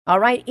All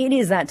right, it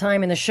is that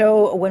time in the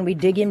show when we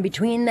dig in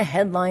between the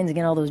headlines and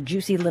get all those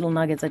juicy little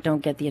nuggets that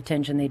don't get the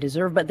attention they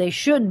deserve, but they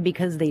should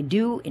because they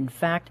do, in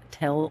fact,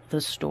 tell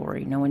the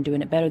story. No one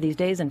doing it better these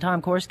days than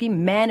Tom Korski,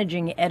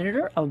 managing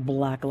editor of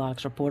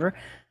Blacklock's Reporter.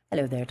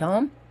 Hello there,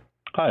 Tom.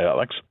 Hi,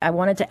 Alex. I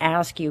wanted to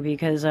ask you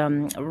because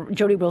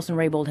Jody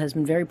Wilson-Raybould has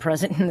been very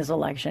present in this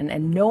election,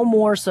 and no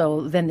more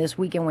so than this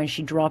weekend when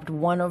she dropped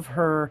one of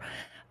her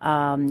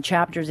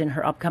chapters in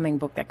her upcoming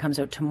book that comes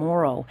out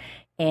tomorrow.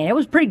 And it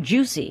was pretty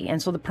juicy.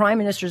 And so the prime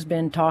minister's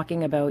been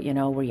talking about,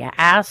 were you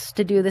asked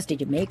to do this?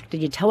 Did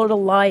you tell her to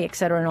lie, et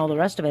cetera, and all the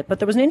rest of it? But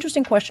there was an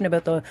interesting question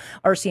about the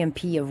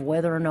RCMP of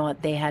whether or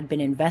not they had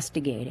been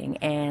investigating.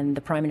 And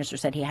the prime minister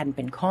said he hadn't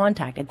been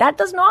contacted. That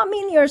does not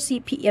mean the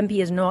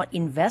RCMP is not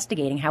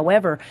investigating.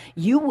 However,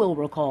 you will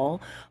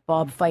recall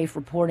Bob Fife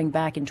reporting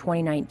back in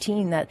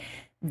 2019 that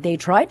they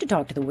tried to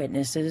talk to the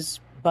witnesses,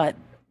 but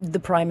the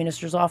prime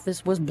minister's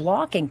office was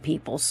blocking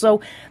people. So,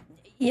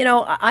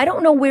 I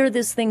don't know where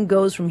this thing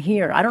goes from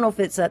here. I don't know if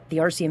it's that the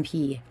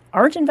RCMP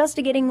weren't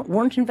investigating,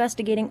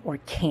 or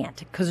can't,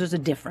 because there's a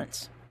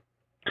difference.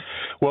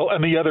 Well,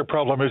 and the other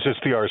problem is it's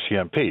the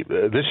RCMP.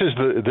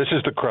 This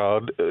is the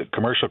crowd,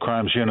 commercial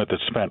crimes unit,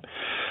 that spent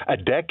a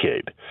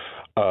decade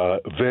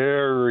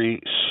very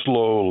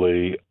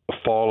slowly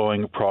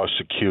following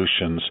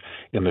prosecutions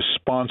in the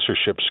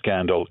sponsorship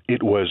scandal.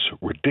 It was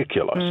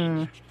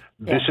ridiculous.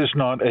 This is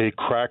not a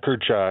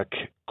crackerjack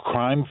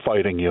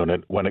crime-fighting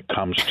unit when it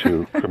comes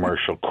to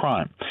commercial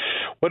crime.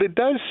 What it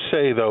does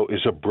say, though,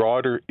 is a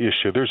broader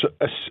issue. There's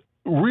I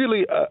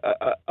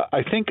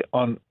think,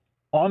 on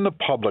the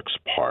public's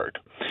part,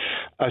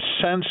 a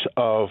sense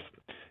of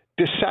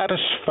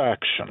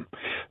dissatisfaction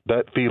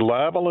that the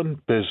Lavalin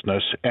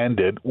business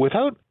ended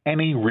without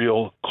any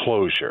real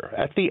closure.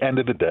 At the end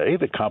of the day,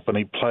 the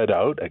company pled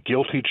out a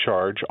guilty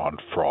charge on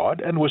fraud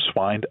and was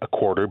fined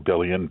 $250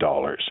 million.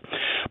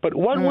 But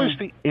what was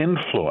the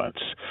influence?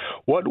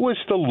 What was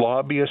the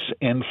lobbyist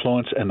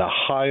influence in the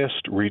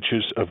highest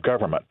reaches of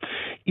government?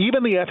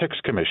 Even the ethics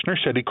commissioner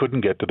said he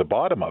couldn't get to the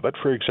bottom of it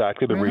for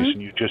exactly the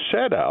reason you just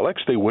said,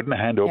 Alex. They wouldn't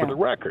hand over the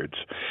records.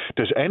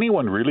 Does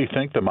anyone really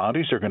think the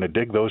Mounties are going to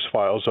dig those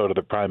files out of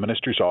the Prime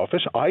Minister's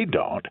office? I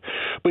don't.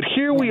 But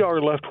here we are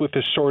left with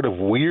this sort of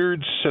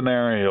weird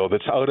scenario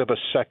that's out of a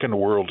second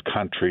world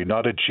country,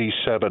 not a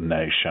G7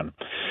 nation,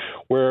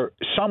 where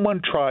someone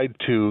tried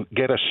to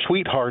get a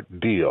sweetheart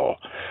deal,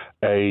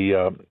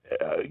 a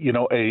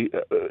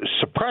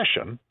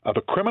suppression of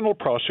a criminal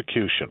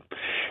prosecution,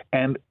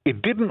 and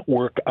it didn't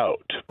work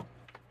out.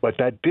 But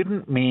that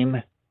didn't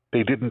mean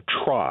they didn't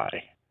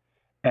try.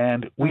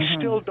 And we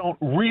still don't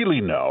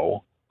really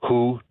know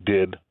who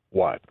did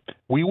what.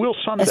 We will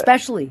someday.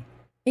 Especially.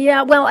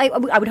 Yeah, well,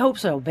 I would hope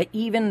so. But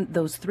even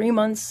those 3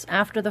 months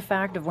after the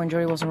fact of when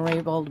Jody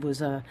Wilson-Raybould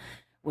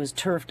was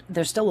turfed,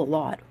 there's still a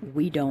lot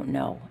we don't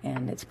know.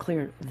 And it's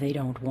clear they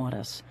don't want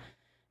us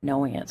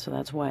knowing it. So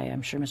that's why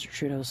I'm sure Mr.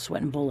 Trudeau's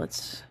sweating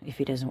bullets if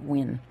he doesn't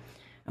win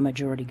a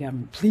majority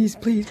government. Please,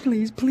 please,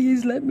 please,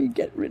 please let me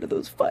get rid of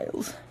those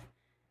files.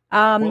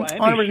 Andy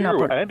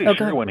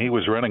Scheer, when he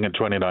was running in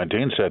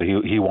 2019, said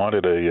he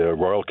wanted a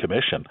royal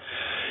commission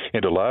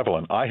into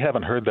Lavalin. I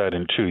haven't heard that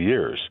in 2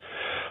 years.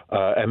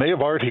 And they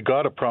have already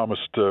got a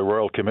promised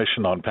royal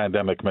commission on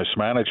pandemic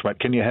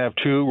mismanagement. Can you have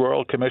two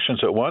royal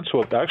commissions at once?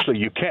 Well, actually,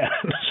 you can.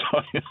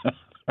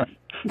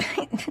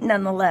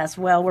 Nonetheless,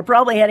 well, we're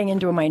probably heading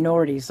into a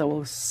minority, so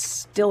we'll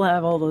still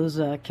have all those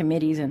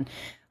committees and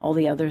all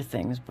the other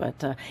things.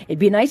 But it'd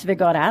be nice if it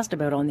got asked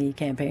about on the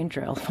campaign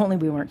trail. If only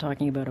we weren't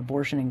talking about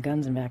abortion and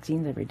guns and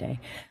vaccines every day.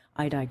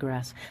 I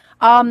digress.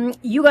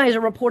 You guys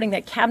are reporting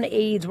that cabinet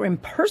aides were in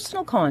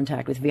personal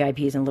contact with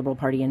VIPs and Liberal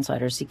Party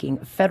insiders seeking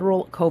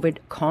federal COVID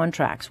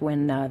contracts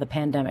when the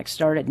pandemic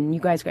started. And you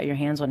guys got your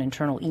hands on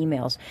internal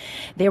emails.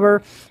 They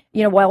were,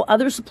 while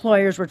other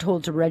suppliers were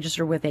told to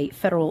register with a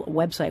federal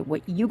website,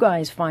 what you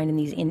guys find in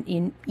these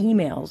in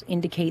emails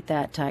indicate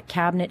that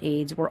cabinet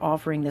aides were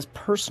offering this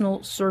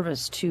personal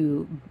service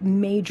to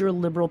major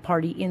Liberal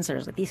Party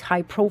insiders, like these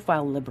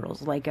high-profile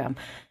Liberals, like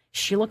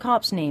Sheila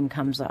Kopp's name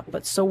comes up,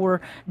 but so were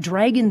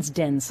Dragon's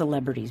Den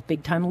celebrities,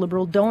 big-time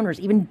Liberal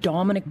donors, even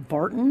Dominic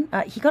Barton.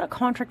 He got a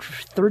contract for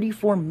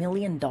 $34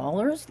 million.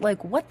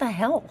 Like, what the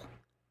hell?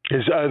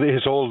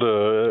 His old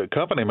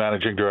company,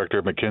 managing director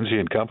of McKinsey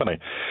and Company.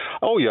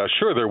 Oh, yeah,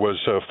 sure. There was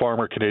a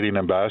former Canadian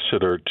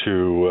ambassador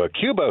to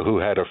Cuba who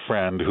had a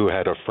friend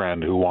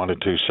who wanted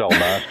to sell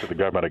masks to the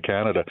government of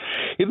Canada.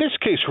 In this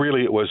case,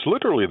 really, it was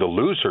literally the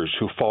losers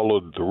who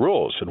followed the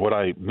rules. And what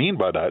I mean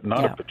by that,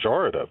 not a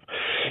pejorative.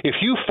 If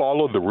you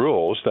followed the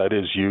rules, that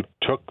is, you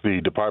took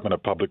the Department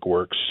of Public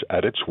Works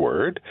at its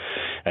word,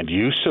 and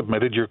you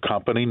submitted your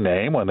company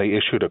name when they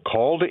issued a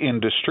call to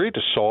industry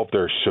to solve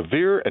their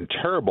severe and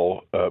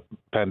terrible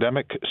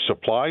pandemic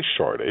supply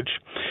shortage.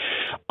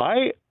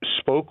 I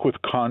spoke with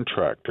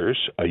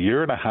contractors a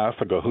year and a half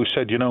ago who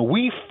said,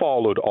 we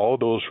followed all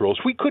those rules.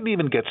 We couldn't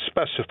even get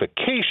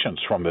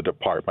specifications from the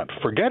department.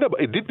 Forget about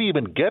it. It didn't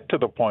even get to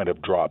the point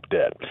of drop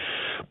dead.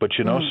 But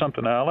you know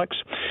something, Alex?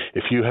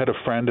 If you had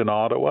a friend in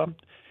Ottawa,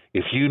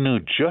 if you knew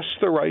just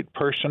the right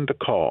person to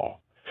call,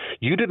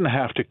 You didn't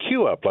have to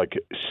queue up like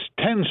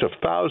tens of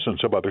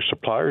thousands of other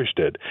suppliers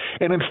did.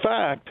 And in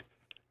fact,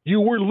 you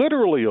were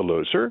literally a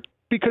loser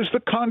because the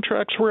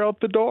contracts were out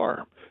the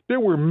door. There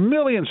were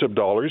millions of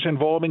dollars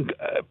involving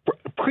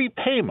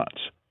prepayments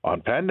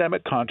on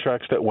pandemic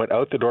contracts that went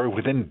out the door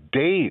within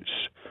days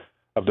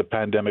of the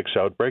pandemic's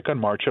outbreak on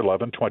March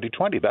 11,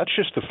 2020. That's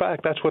just the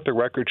fact. That's what the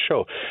records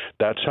show.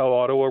 That's how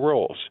Ottawa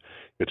rolls.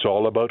 It's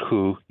all about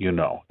who you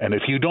know. And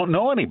if you don't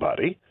know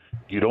anybody,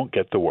 you don't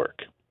get the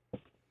work.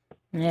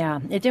 Yeah,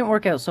 it didn't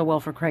work out so well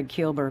for Craig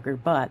Kielburger,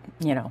 but,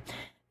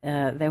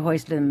 they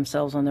hoisted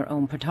themselves on their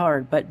own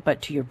petard.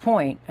 But to your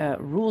point,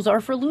 rules are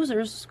for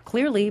losers,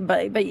 clearly.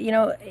 But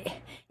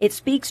it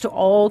speaks to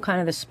all kind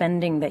of the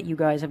spending that you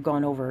guys have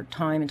gone over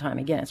time and time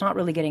again. It's not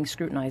really getting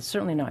scrutinized,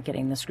 certainly not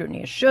getting the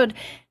scrutiny it should,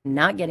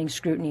 not getting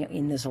scrutiny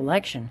in this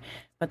election.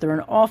 But there are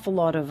an awful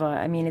lot of,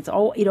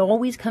 it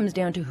always comes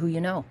down to who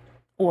you know,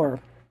 or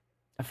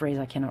a phrase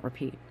I cannot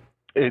repeat.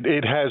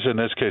 It has in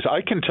this case.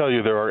 I can tell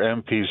you there are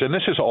MPs, and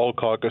this is all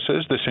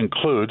caucuses. This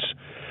includes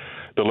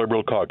the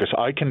Liberal caucus.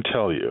 I can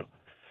tell you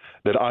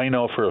that I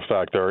know for a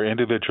fact there are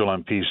individual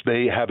MPs,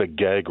 they have a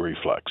gag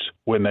reflex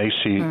when they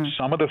see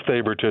some of the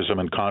favoritism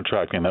and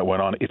contracting that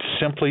went on. It's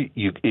simply,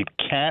 it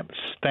can't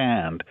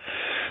stand,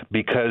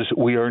 because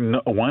we are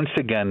once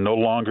again no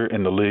longer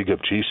in the league of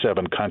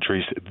G7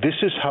 countries. This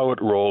is how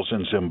it rolls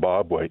in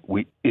Zimbabwe.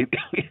 We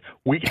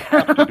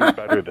have to do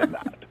better than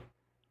that.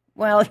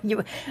 Well,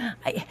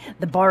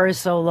 the bar is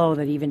so low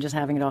that even just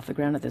having it off the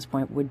ground at this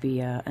point would be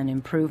an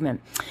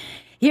improvement.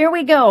 Here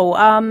we go.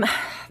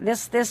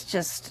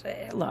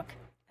 Look,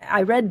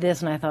 I read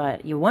this and I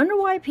thought, you wonder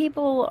why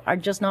people are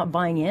just not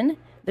buying in?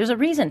 There's a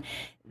reason.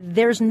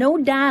 There's no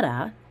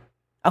data,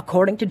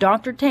 according to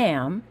Dr.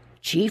 Tam,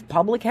 Chief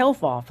Public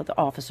Health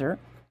Officer,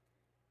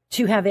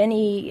 to have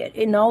any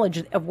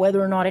knowledge of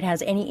whether or not it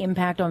has any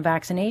impact on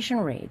vaccination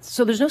rates.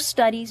 So there's no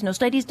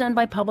studies done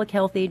by Public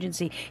Health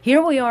Agency.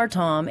 Here we are,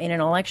 Tom, in an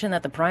election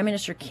that the Prime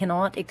Minister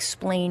cannot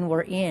explain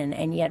we're in,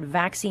 and yet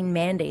vaccine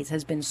mandates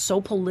has been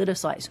so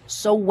politicized,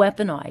 so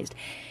weaponized.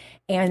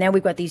 And now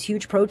we've got these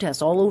huge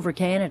protests all over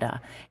Canada,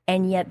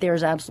 and yet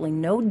there's absolutely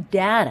no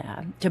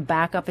data to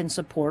back up and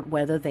support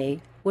whether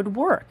they would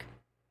work.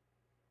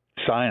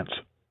 Science.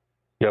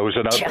 Yeah, it was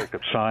an outbreak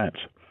of science.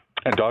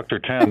 And Dr.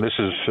 Tam, this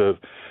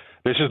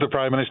is the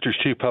Prime Minister's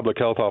Chief Public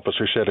Health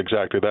Officer, said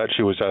exactly that.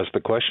 She was asked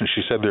the question.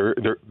 She said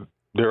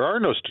there are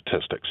no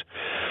statistics.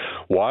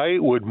 Why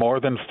would more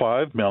than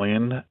 5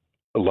 million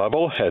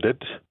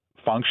level-headed,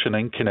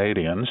 functioning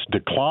Canadians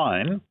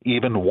decline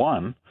even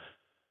one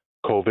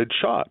COVID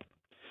shot?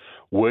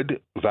 Would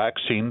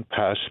vaccine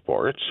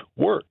passports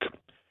work?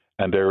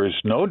 And there is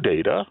no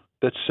data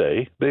that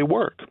say they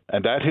work.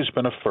 And that has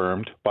been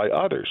affirmed by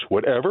others.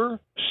 Whatever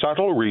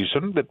subtle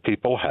reason that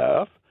people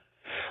have,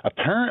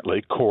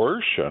 apparently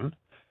coercion,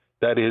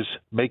 that is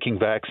making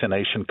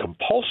vaccination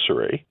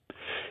compulsory,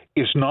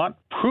 is not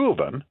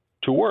proven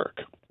to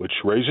work, which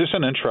raises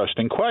an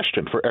interesting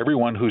question for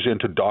everyone who's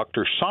into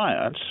doctor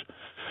science.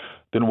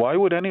 Then why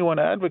would anyone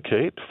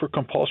advocate for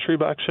compulsory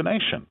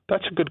vaccination?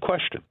 That's a good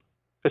question.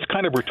 It's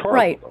kind of rhetorical,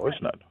 right, though,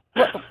 isn't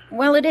it?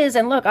 Well, it is.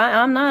 And look,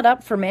 I'm not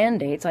up for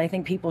mandates. I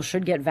think people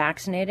should get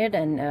vaccinated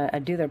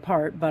and do their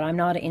part, but I'm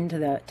not into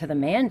the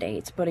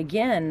mandates. But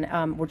again,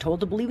 we're told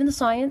to believe in the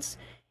science,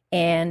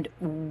 and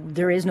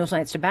there is no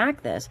science to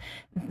back this.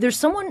 There's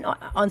someone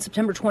on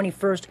September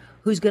 21st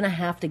who's going to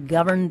have to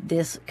govern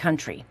this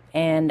country.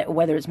 And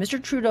whether it's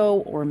Mr. Trudeau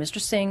or Mr.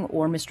 Singh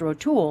or Mr.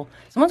 O'Toole,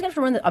 someone's going to have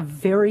to run a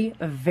very,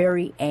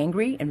 very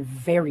angry and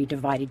very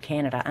divided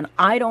Canada. And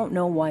I don't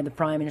know why the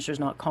Prime Minister is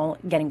not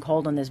getting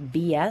called on this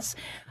BS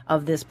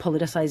of this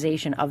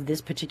politicization of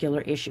this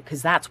particular issue,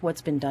 because that's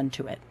what's been done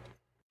to it.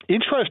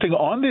 Interesting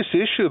on this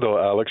issue, though,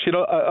 Alex,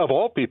 of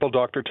all people,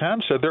 Dr. Tam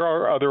said there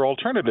are other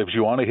alternatives.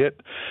 You want to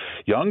hit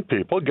young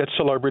people, get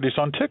celebrities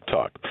on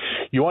TikTok.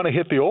 You want to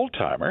hit the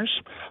old-timers,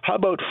 how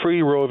about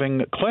free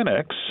roving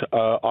clinics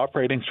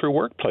operating through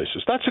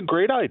workplaces? That's a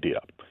great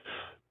idea.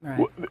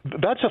 Right.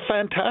 That's a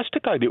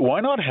fantastic idea. Why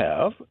not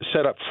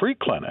set up free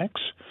clinics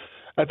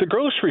at the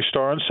grocery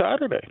store on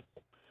Saturday?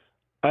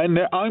 And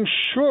I'm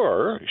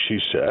sure, she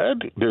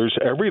said, there's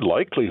every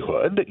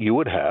likelihood that you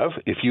would have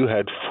if you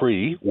had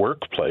free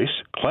workplace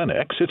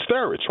clinics. It's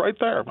there. It's right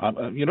there.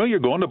 You're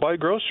going to buy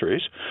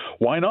groceries.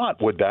 Why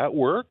not? Would that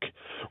work?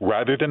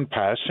 Rather than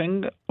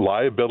passing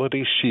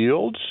liability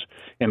shields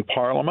in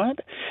Parliament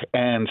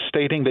and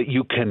stating that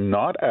you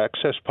cannot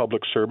access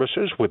public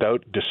services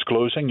without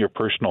disclosing your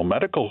personal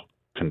medical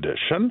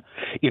condition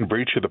in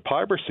breach of the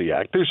Privacy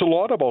Act. There's a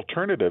lot of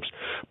alternatives,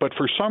 but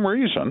for some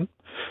reason,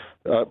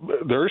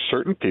 there are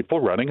certain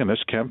people running in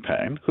this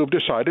campaign who've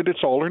decided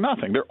it's all or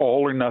nothing. They're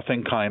all or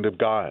nothing kind of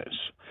guys.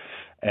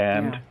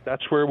 And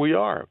that's where we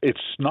are. It's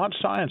not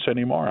science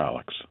anymore,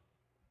 Alex. It's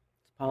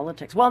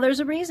politics. Well, there's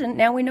a reason.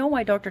 Now we know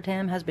why Dr.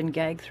 Tam has been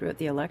gagged throughout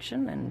the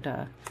election, and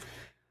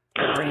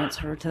our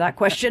answer to that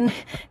question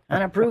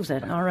kind of proves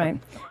it. All right.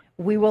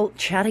 We will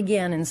chat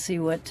again and see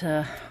what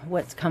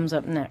comes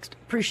up next.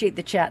 Appreciate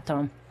the chat,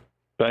 Tom.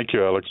 Thank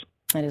you, Alex.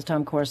 That is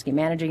Tom Korski,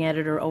 managing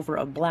editor over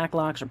at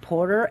Blacklock's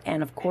Reporter.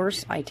 And of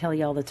course, I tell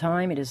you all the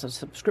time, it is a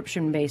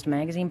subscription-based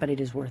magazine, but it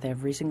is worth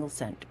every single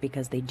cent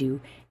because they do,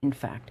 in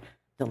fact,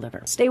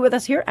 deliver. Stay with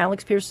us here.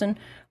 Alex Pearson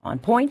on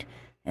point,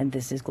 and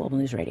this is Global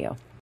News Radio.